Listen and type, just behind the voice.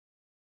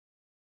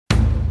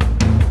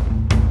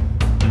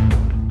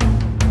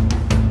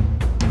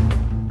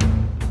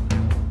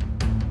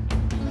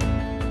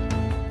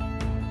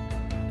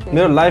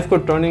मेरो लाइफको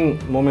turning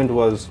moment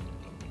was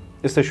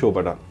यस्तै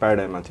सोबाट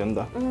प्याराडाइममा थियो नि त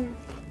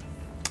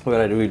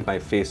where I reveal my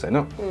face होइन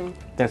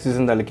त्यहाँ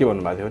सिजन दाले के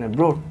भन्नुभएको थियो भने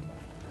ब्रो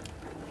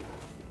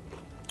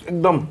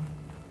एकदम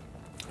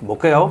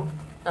भोकै हो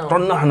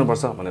टन्न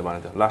खानुपर्छ भनेर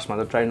भनेको थियो लास्टमा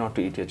त try not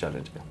to it A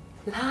challenge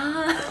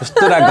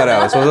कस्तो राग गरे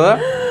हो सोच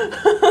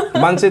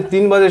मान्छे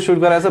 3 बजे सुट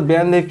गराएछ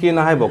बिहानदेखि के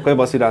नखाए भोकै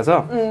बसिरहेछ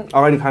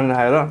अगाडि खाना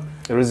खाएर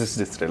रेजिस्ट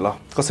दिस्रे ल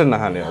कसरी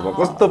नखाने अब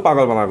कस्तो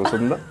पागल बनाएको छु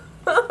नि त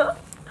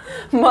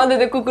मलाई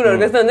त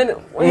कुकुरहरुको जस्तो हुन्छ नि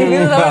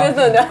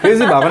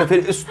क्रेजी भएको नि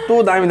फेरि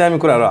यस्तो दामी दामी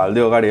कुराहरू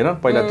हाल्दियो अगाडि हैन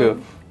पहिला त्यो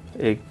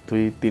 1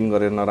 2 3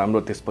 गरेर नराम्रो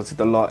त्यसपछि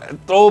त ल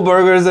यत्रो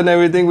burgers and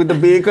everything with the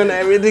bacon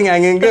everything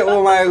hanging के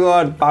ओ माय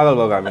गॉड पागल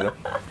भएको हामी त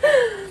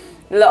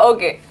ल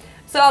ओके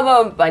सो अब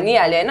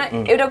भनिहाले हैन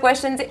एउटा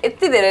क्वेशन चाहिँ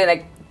यति धेरै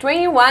लाइक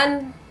 21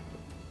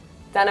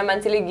 जना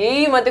मान्छेले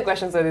यही मात्रै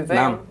क्वेशन सोधिन्छ है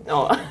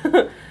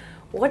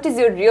what is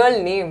your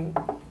real name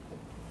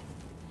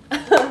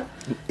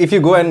If you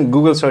go and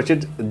Google search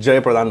it, Jay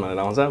Pradhan भनेर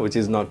आउँछ, which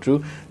is not true.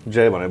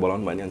 Jay भनेर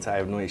बोलाउनु भनिन्छ. I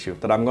have no issue.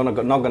 But I'm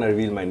not gonna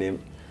reveal my name.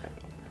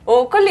 Oh,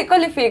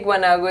 कसले fake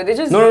बनाएको? They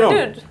just no.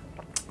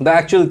 The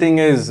actual thing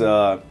is,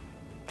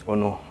 oh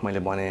no, मैले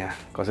भने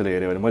कसैले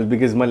हेर्यो भने मैले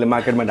because मैले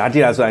मार्केटमा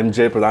ढाटिरहेको छु I'm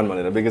Jay Pradhan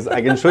भनेर because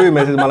I can show you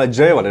message मलाई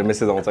Jay भनेर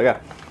मेसेज आउँछ क्या.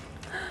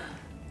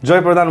 Jay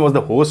Pradhan was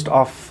the host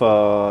of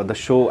the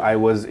show I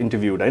was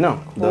interviewed, हैन?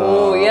 The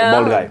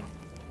bald guy.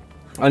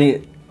 अनि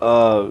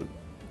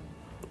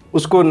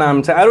उसको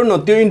नाम चाहिँ आई डोन्ट नो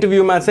त्यो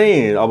इन्टरभ्यूमा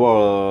चाहिँ अब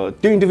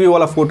त्यो इन्टरभ्यू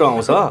वाला फोटो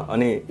आउँछ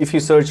अनि if you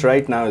search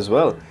right now as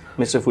well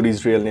mister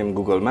foodies real name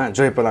गुगलमा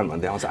जय प्रधान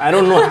भन्दै आउँछ I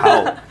don't know how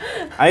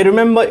I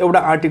remember एउटा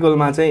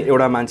आर्टिकलमा चाहिँ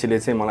एउटा मान्छेले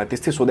चाहिँ मलाई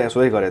त्यस्तै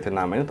सोधै गरेको थियो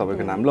नाम हैन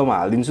तपाईको नाम ल म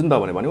हाल्दिन्छु नि त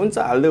भने हुन्छ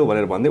हाल्देऊ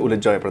भनेर भन्दै उसले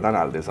जय प्रधान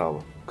हाल्दैछ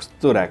अब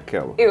कस्तो र्याक्के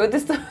अब ए हो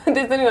त्यस्तो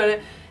नि गर्ने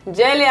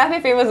जयले आफै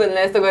फेमस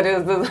हुनलाई यस्तो गर्यो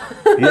जस्तो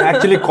he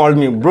actually called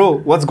me bro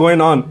what's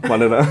going on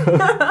भनेर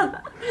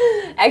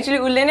एक्चुअली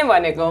उले नै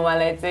भनेको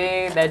मलाई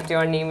चाहिँ that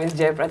your name is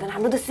जय प्रधान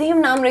हाम्रो त सेम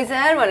नाम रहेछ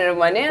यार भनेर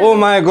भने oh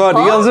my god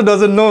he also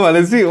doesn't know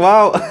भनेसी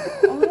wow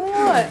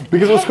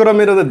because उसको र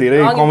मेरो त धेरै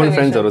कमन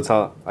फ्रेन्ड्सहरु छ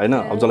हैन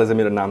अब जसलाई चाहिँ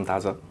मेरो नाम थाहा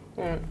छ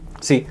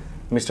C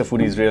mister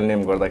foodies real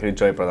name गर्दाखेरि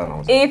जय प्रधान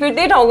आउँछ ए फेरि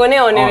त्यही ठाउँको नै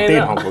हो नि त्यही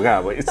ठाउँको क्या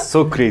अब इट्स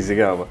सो क्रेजी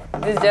क्या अब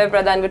दिस जय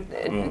प्रधानको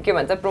के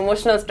भन्छ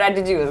प्रमोशनल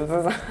स्ट्र्याटेजी हो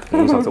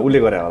सक्छ उले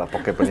गरे होला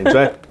पक्कै पनि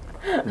जय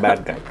ब्याड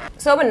गाइ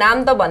सो अब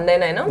नाम त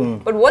भन्दैन हैन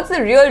but what's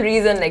the real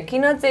reason like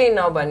किन चाहिँ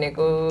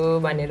नभनेको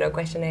भनेर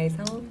क्वेशन आइछ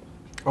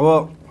अब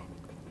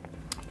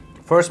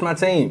फर्स्टमा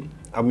चाहिँ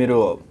अब मेरो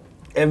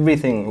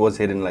एभ्रिथिङ वाज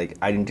हिडन लाइक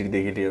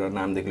आइडेन्टिटीदेखि लिएर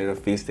नामदेखि लिएर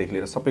फेसदेखि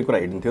लिएर सबै कुरा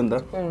हिडन थियो नि त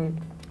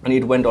अनि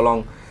it went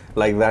along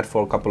like that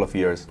for couple of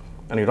years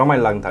अनि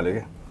रमाइलो लाग्न थाल्यो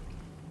क्या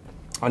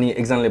अनि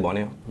एकजनाले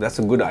भन्यो that's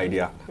a good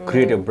idea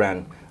create a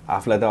brand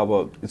आफूलाई त अब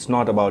it's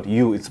not about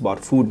you it's about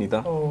food नि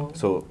त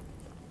सो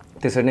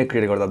त्यसरी नै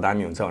क्रिएट गर्दा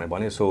दामी हुन्छ भनेर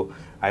भन्यो सो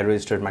आई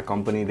रेजिस्टर्ड माई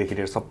कम्पनीदेखि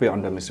लिएर सबै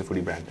अन्डर मिस्टर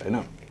फुडी ब्रान्ड होइन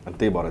अनि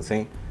त्यही भएर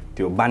चाहिँ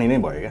त्यो बानी नै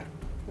भयो क्या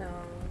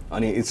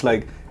अनि इट्स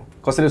लाइक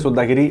कसैले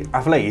सोद्धाखेरि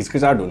आफूलाई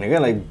हिचकिचाट हुने क्या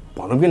लाइक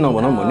भनौँ कि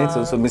नभनौँ भन्ने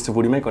सो मिस्टर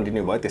फुडीमै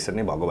कन्टिन्यू भयो त्यसरी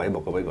नै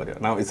भएको भइ गऱ्यो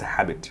नाउ इट्स अ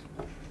ह्याबिट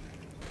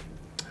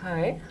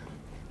है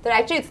तर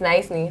एक्चुअली इट्स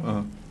नाइस नि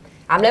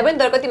हामीलाई पनि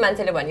तर कति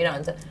मान्छेले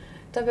भनिरहन्छ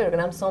तपाईहरुको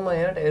नाम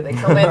समय हो लाइक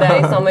समय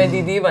दाइ समय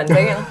दिदी भन्छ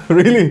क्या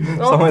रियली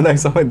समय दाइ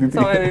समय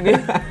दिदी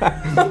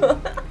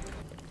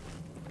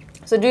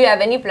So do you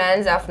have any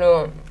plans after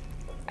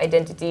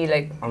identity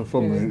like I'm so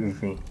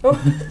busy.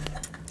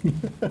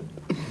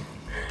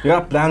 Yeah,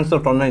 plans त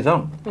टन्नै छ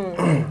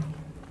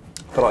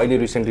तर अहिले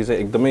रिसेन्टली चाहिँ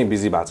एकदमै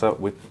बिजी भएको छ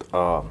विथ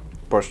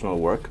पर्सनल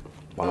वर्क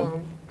भनौँ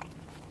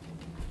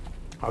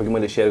अघि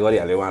मैले सेयर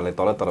गरिहालेँ उहाँलाई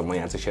तल तर म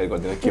यहाँ चाहिँ सेयर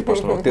गर्दिनँ के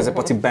पर्सनल वर्क त्यो चाहिँ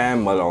पछि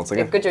ब्याम भएर आउँछ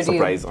क्या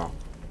surprise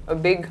a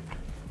big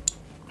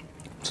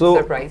so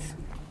surprise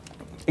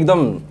एकदम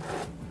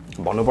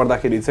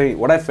भन्नुपर्दाखेरि चाहिँ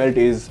what I felt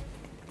is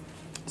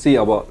see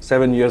अब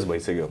 7 years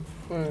भइसक्यो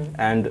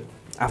एन्ड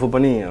आफू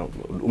पनि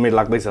उमेर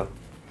लाग्दैछ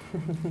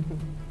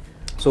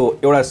सो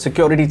एउटा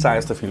सिक्योरिटी चाहे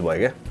जस्तो फिल भयो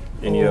क्या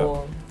इन यर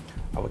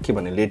अब के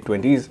भने late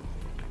 20s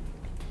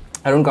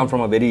I don't come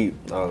from a very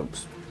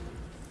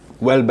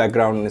well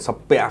background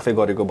सबै आफै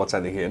गरेको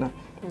बच्चादेखि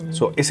होइन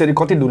सो यसरी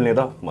कति डुल्ने त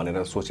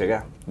भनेर सोचेँ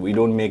क्या वी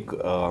डोन्ट मेक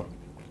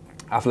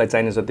आफूलाई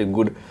चाहिने जति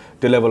गुड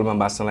त्यो लेभलमा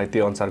बाँच्नलाई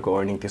त्यो अनुसारको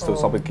अर्निङ त्यस्तो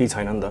सबै केही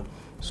छैन नि त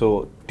सो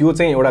त्यो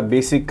चाहिँ एउटा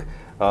बेसिक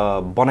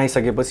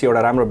बनाइसकेपछि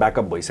एउटा राम्रो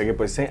ब्याकअप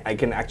भइसकेपछि चाहिँ I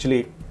can actually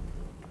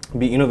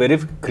be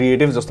innovative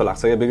creative जस्तो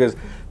लाग्छ क्या बिकज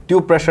त्यो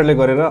प्रेसरले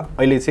गरेर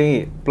अहिले चाहिँ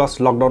प्लस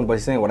लकडाउन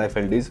पछि चाहिँ वाट आई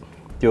फेल्ट इज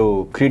त्यो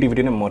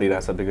क्रिएटिभिटी नै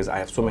मरिरहेछ because I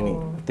have so many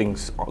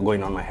things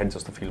going on my head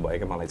जस्तो फिल भयो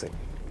क्या मलाई चाहिँ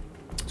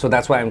so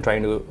that's why I am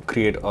trying to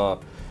create a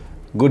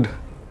good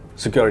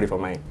security for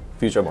my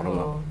future भनौँ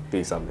न त्यो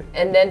हिसाबले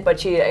एन्ड देन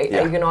पछि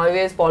you can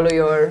always follow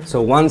your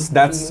so once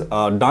that's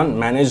done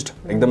managed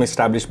एकदम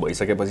इस्टाब्लिस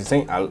भइसकेपछि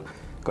चाहिँ आई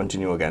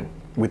कन्टिन्यू अगेन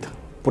विथ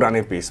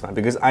पुरानै पेसमा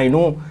because I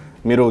know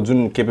मेरो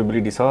जुन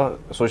केपेबिलिटी छ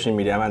सोसियल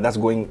मिडियामा द्याट्स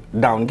गोइङ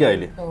डाउन क्या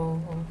अहिले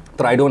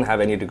तर I don't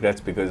have any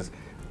regrets because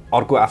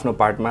अर्को आफ्नो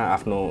पार्टमा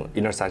आफ्नो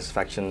इनर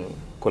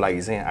सेटिस्फ्याक्सनको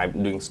लागि चाहिँ आई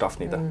एम डुइङ स्टफ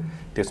नि त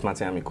त्यसमा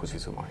चाहिँ हामी खुसी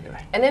छु म अहिले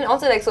and then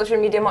also like social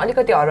मिडियामा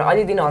अलिकति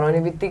अलि दिन हराउने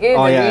बित्तिकै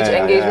rich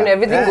engagement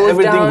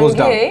everything goes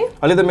down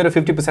अहिले त मेरो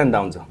 50%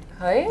 डाउन छ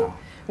है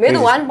मेरो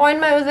त one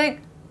point मा वाज लाइक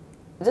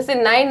जस्तै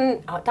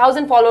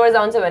 9000 फलोवर्स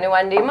आउँछ भने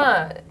one day मा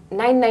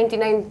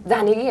 999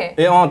 जाने कि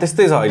ए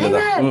त्यस्तै छ अहिले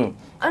त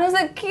अनि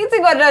चाहिँ के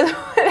चाहिँ गरेर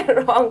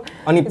रङ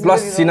अनि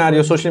प्लस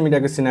सिनारियो सोसियल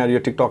मिडियाको सिनारियो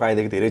टिकटक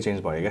आएदेखि धेरै चेन्ज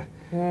भयो क्या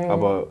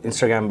अब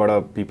इन्स्टाग्रामबाट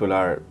people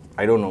are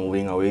I don't know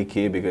wing away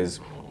के बिकज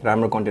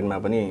राम्रो कन्टेन्टमा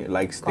पनि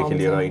लाइक्सदेखि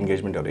लिएर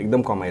इन्गेजमेन्टहरू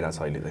एकदम कमाइरहेको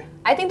छ अहिले चाहिँ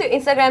आई थिङ्क त्यो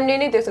इन्स्टाग्रामले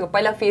नै त्यसको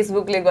पहिला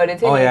फेसबुकले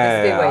गरेको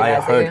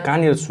थियो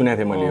कहाँनिर सुनेको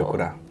थिएँ मैले यो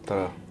कुरा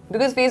तर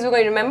because Facebook,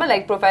 I remember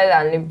like profile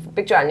halne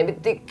picture halne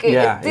bittikai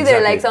yeti धेरै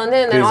likes आउँथे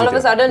and then all of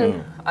a sudden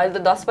अहिले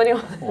त 10 पनि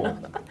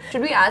आउँदैन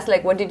should we ask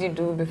like what did you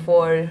do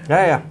before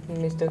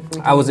Mr.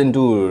 Foodie? I was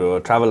into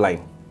travel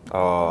line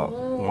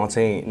म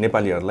चाहिँ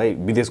नेपालीहरूलाई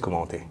विदेश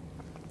घुमाउँथे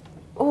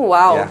oh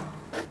wow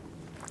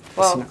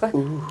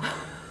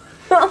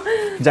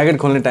jacket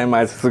खोल्ने टाइम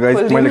आएछ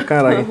गाइस मैले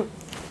कहाँ राखेँ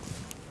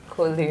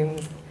खोल्दिम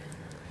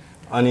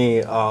अनि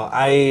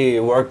I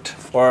worked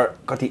for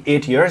कति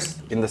 8 years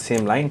in the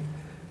same line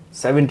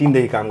 17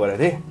 देखि काम गरेको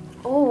थिएँ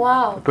oh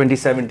wow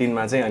 2017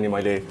 मा चाहिँ अनि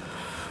मैले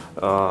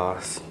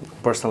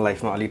पर्सनल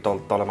लाइफमा अलि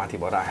तलमाथि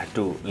भएर I had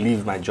to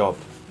leave my job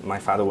my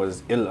father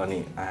was ill अनि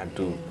I had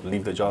to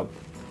leave the जब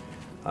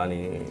अनि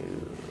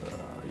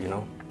यु नो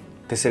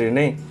त्यसरी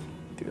नै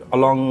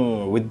अलङ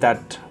विथ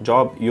द्याट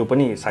जब यो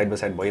पनि साइड बाई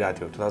साइड भइरहेको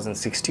थियो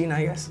 2016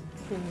 आई गेस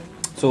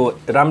सो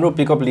राम्रो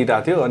पिकअप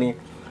लिइरहेको थियो अनि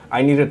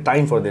I needed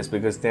time for this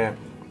because त्यहाँ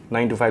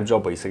 9 to 5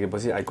 जब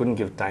भइसकेपछि आई कुडन्ट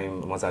गिभ टाइम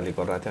मजाले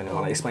गरिरहेको थियो अनि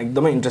मलाई यसमा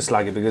एकदमै इन्ट्रेस्ट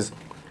लाग्यो बिकज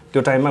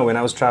त्यो टाइममा when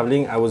I was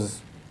travelling I was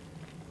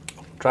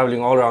travelling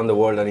all around the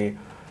world अनि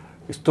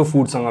यस्तो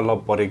फुडसँग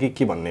लभ पऱ्यो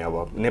कि भन्ने अब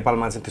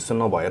नेपालमा चाहिँ त्यस्तो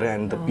नभएर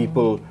and the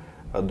people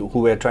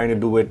who are trying to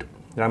do it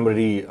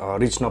राम्ररी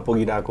rich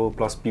नपुगिरहेको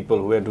plus people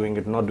who are doing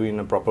it not doing in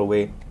a proper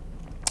way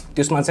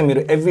त्यसमा चाहिँ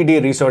मेरो एभ्री डे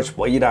रिसर्च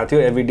भइरहेको थियो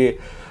एभ्री डे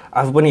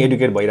आफू पनि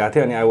एडुकेट भइरहेको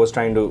थियो अनि I was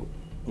trying to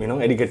you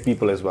know educate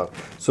people as well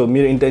so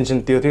मेरो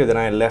इन्टेन्सन त्यो थियो then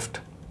I left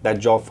that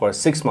job for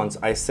 6 months.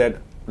 I said,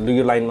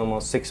 यो लाइनमा म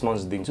 6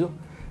 months दिन्छु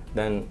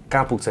then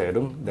कहाँ पुग्छ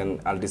हेरौँ then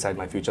I'll decide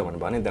my future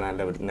भने then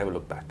I'll never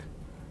look back.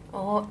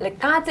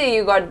 Like कहाँ चाहिँ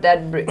you got that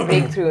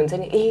breakthrough हुन्छ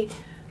नि ए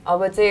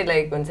अब चाहिँ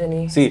like हुन्छ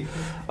नि see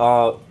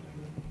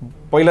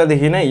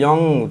पहिलादेखि नै यङ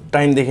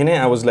टाइमदेखि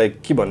नै I was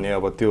like के भन्ने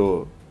अब त्यो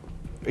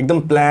एकदम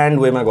प्लान्ड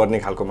वेमा गर्ने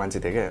खालको मान्छे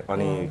थिएँ क्या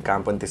अनि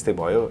काम पनि त्यस्तै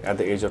भयो at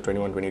the age of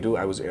 21-22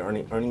 I was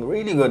earning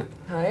really good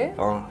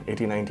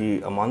 80-90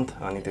 a month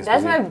अनि त्यसपछि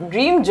द्याट्स माई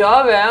ड्रीम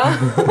जब यार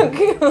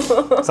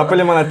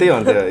सबैले मलाई त्यही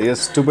भन्थ्यो यो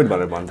स्टुपिड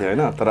भनेर भन्थ्यो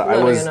हैन तर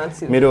आई वाज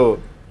मेरो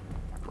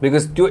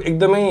बिकज त्यो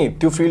एकदमै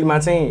त्यो फिल्डमा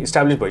चाहिँ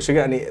इस्टाब्लिस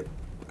भइसक्यो अनि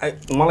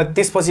मलाई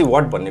त्यसपछि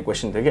वाट भन्ने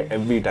क्वेसन थियो क्या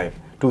एभ्री टाइम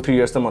 2-3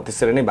 इयर्स त म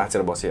त्यसरी नै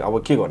बाँचेर बसेँ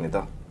अब के गर्ने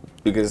त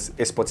बिकज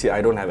यसपछि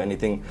I don't have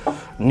anything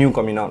new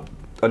coming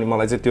out अनि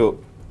मलाई चाहिँ त्यो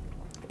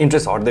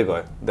इन्ट्रेस्ट हट्दै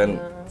गयो then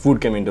food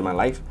came into my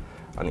life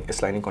अनि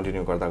यसलाई नै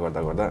कन्टिन्यू गर्दा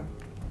गर्दा गर्दा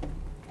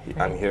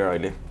आइम हियर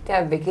अहिले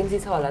त्यहाँ भेकेन्सी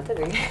छ होला त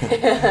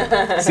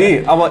सी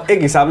अब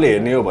एक हिसाबले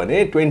हेर्ने हो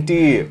भने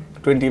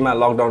 2020 मा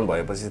लकडाउन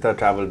भएपछि त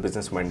ट्राभल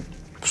बिजनेस वेन्ट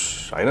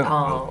हैन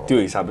त्यो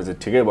हिसाबले चाहिँ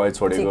ठिकै भयो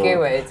छोडेको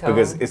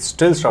because it's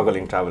still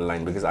struggling travel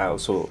line because I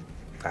also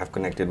I have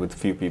connected with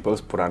few people's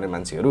पुरानै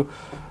मान्छेहरू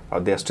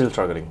दे आर स्टिल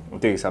स्ट्रगलिङ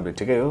त्यो हिसाबले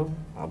ठिकै हो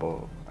अब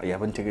यहाँ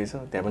पनि ठिकै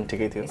छ त्यहाँ पनि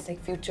ठिकै थियो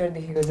फ्युचर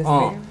देखेको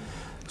जस्तै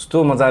यस्तो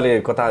मजाले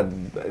कता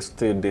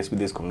यस्तो देश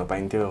विदेश घुम्न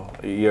पाइन्थ्यो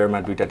इयरमा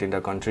 2-3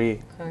 कन्ट्री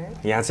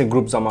यहाँ चाहिँ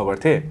ग्रुप जम्मा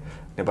गर्थे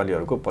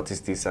नेपालीहरूको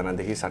 25-30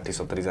 जनादेखि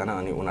 60-70 जना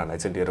अनि उनीहरूलाई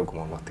चाहिँ लिएर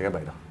घुमाउनु लाग्थ्यो क्या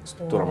बाहिर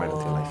यस्तो रमाइलो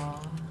थियो लाइफ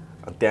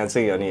त्यहाँ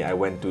चाहिँ अनि I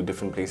went to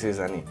different places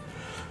अनि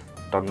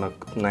टन्न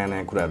नयाँ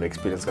नयाँ कुराहरू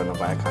एक्सपिरियन्स गर्न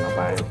पाएँ खान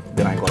पाएँ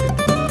देन आई गट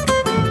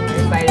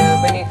बाहिर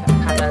पनि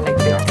खाना लाइक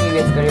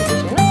एक्सपिरियन्स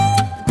गरेपछि हैन